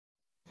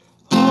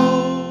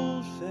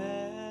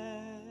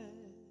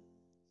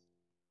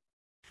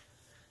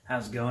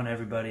How's it going,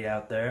 everybody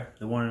out there?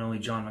 The one and only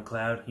John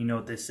McLeod. You know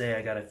what they say,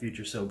 I got a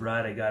future so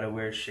bright, I gotta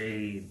wear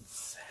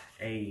shades.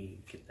 Hey,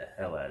 get the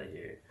hell out of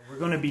here. We're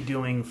going to be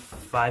doing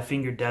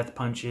 5-finger death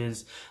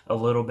punches a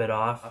little bit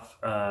off.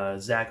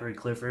 Zachary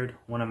Clifford,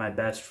 one of my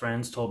best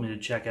friends, told me to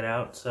check it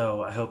out,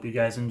 so I hope you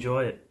guys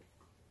enjoy it.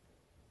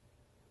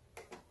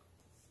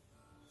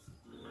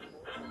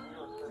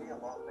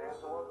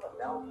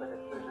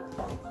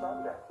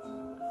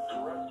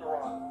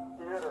 Restaurants,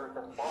 theaters,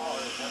 and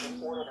bars have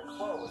been ordered to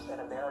close in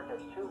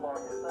America's two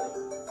largest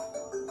cities.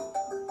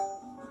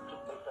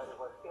 They said it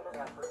was in an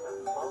effort to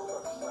slow the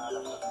spread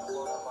of the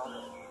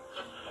coronavirus.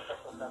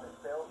 Officials said that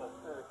sales of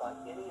food by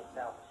any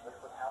establishment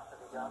would have to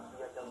be done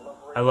via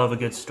delivery. I love a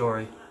good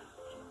story.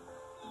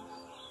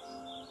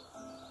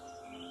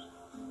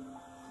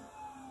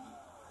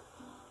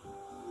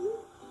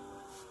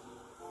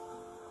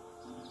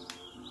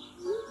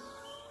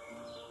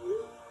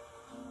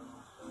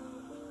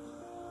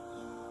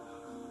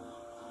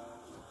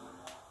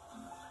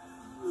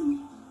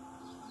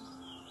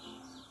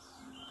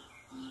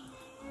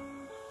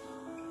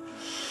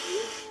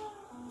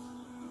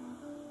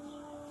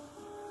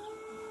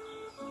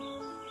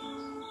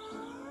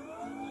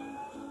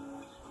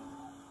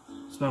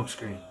 Smoke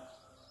screen.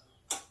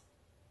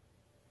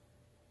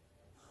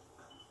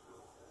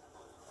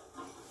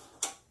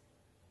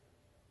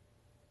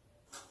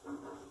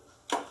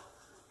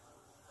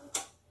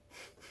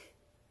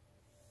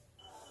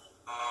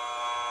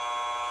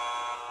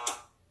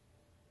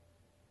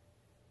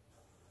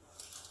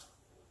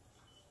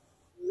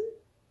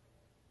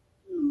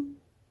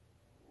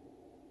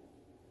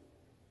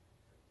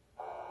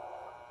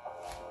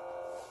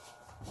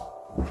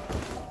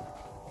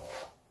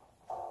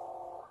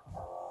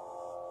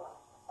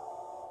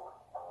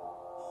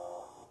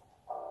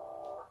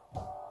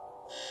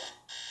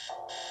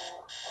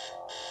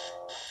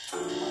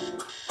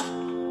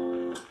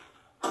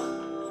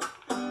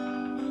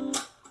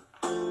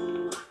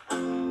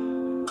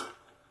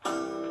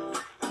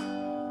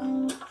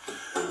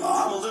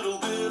 I'm a little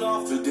bit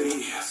off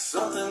today,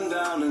 something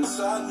down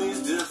inside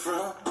me's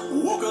different.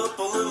 Woke up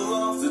a little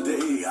off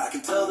today, I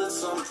can tell that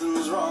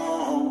something's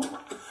wrong.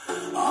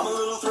 I'm a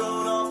little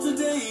thrown off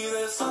today,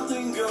 there's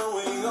something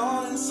going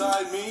on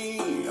inside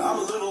me. I'm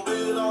a little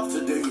bit off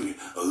today,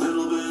 a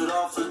little bit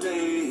off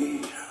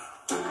today.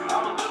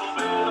 I'm a little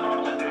bit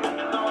off today,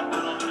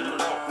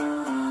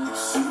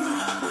 See,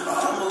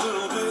 I'm a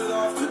little bit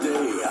off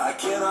today, I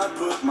cannot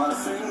put my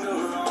finger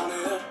on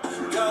it.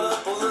 Got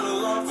up a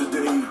little off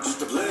today, just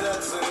to play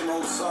that same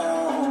old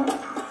song.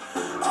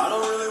 I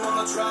don't really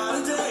want to try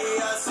today,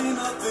 I see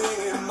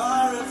nothing in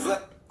my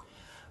reflection.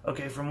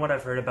 Okay, from what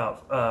I've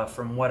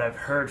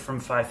heard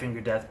from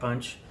 5-Finger Death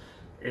Punch,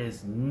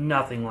 is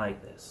nothing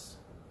like this.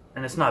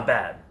 And it's not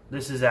bad.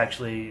 This is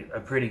actually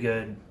a pretty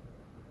good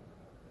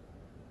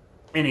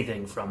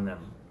anything from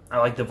them. I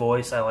like the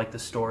voice, I like the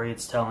story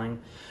it's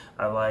telling,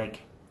 I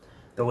like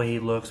the way he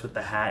looks with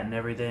the hat and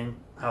everything,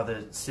 how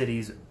the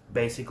city's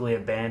basically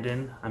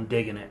abandoned. I'm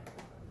digging it.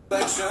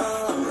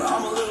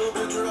 I'm a little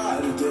bit dry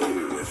today,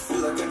 I feel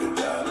like I could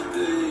die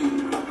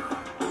today.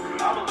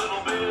 I'm a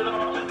little bit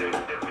off today,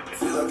 I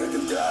feel like I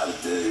could die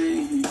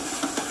today.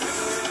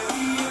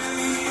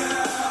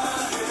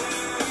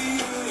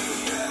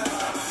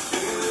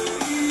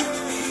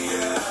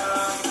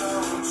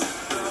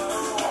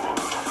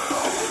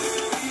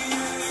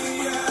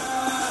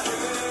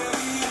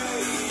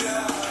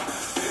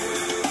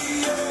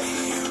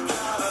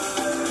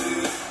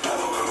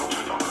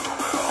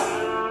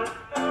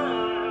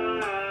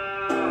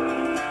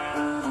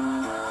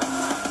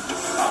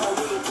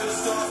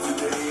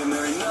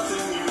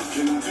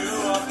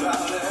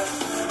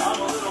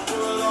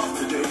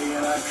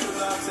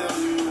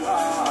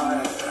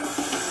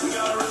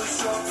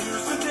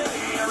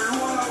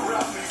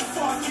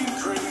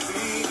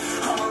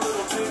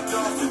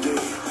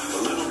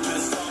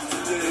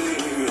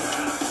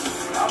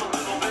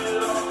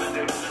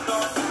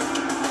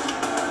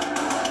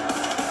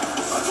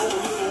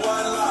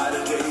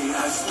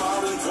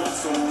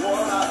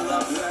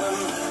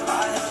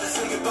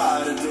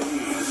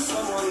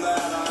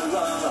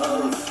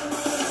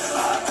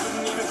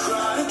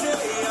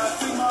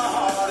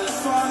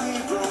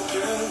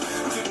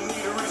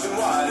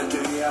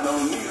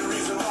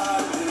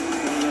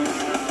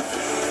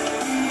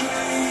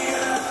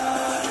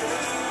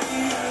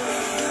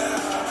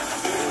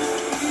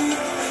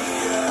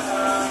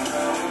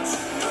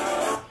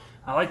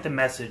 I like the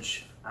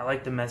message. I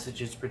like the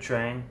message it's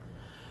portraying.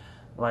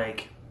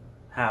 Like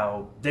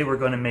how they were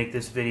going to make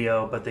this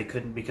video, but they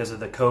couldn't because of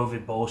the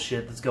COVID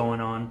bullshit that's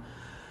going on.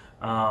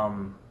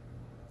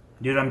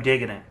 Dude, I'm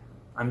digging it.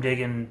 I'm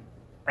digging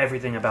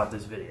everything about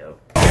this video.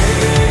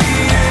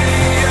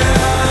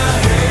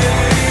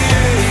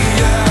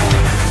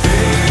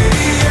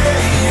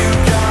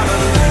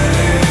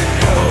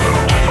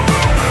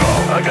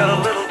 I got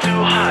a little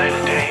too high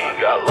today,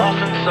 got lost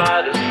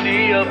inside a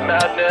sea of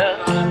madness.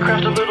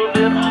 Crashed a little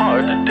bit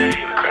hard today,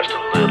 crashed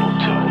a little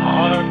too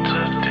hard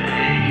today.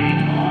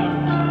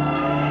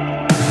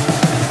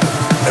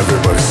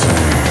 Everybody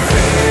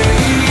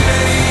sing.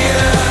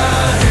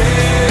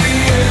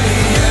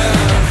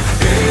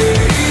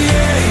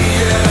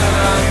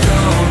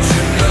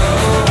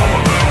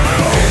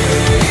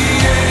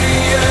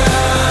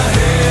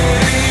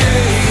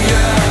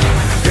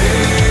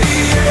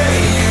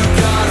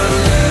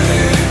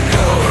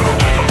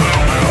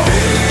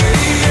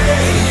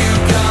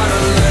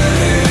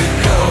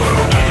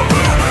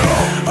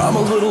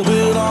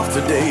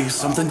 day.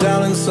 Something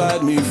down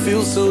inside me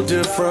feels so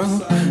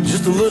different.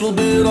 Just a little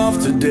bit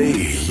off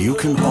today. You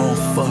can all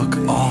fuck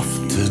off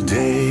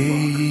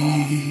today.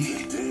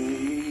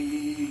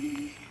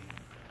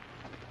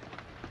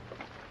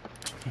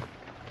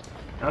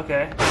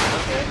 Okay.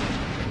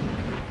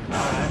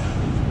 Alright.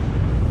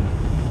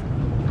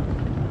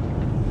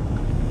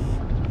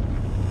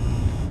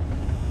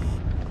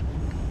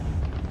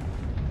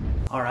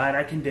 Alright,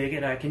 I can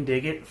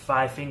dig it.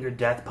 Five Finger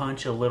Death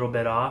Punch, a little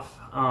bit off.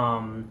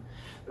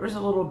 There was a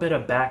little bit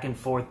of back and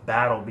forth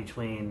battle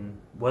between,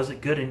 was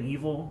it good and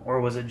evil, or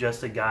was it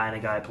just a guy and a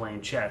guy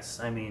playing chess?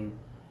 I mean,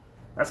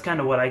 that's kind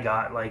of what I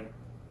got. Like,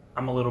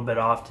 I'm a little bit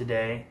off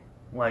today.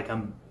 Like,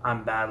 I'm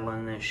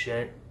battling this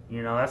shit.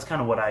 You know, that's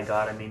kind of what I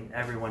got. I mean,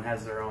 everyone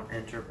has their own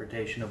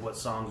interpretation of what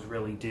songs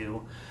really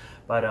do.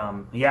 But,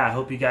 yeah, I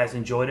hope you guys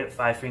enjoyed it.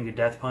 Five Finger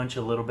Death Punch,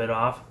 a little bit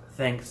off.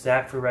 Thanks,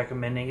 Zach, for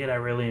recommending it. I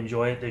really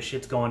enjoy it. This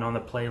shit's going on the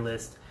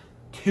playlist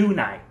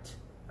tonight.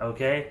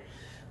 Okay?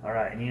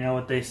 Alright, and you know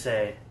what they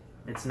say.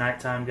 It's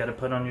nighttime, gotta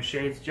put on your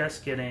shades.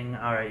 Just kidding.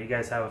 Alright, you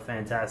guys have a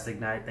fantastic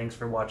night. Thanks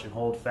for watching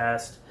Hold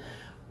Fast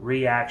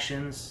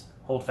Reactions.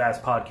 Hold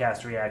Fast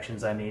Podcast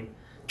Reactions, I mean.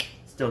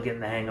 Still getting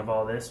the hang of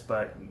all this,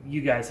 but you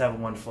guys have a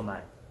wonderful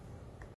night.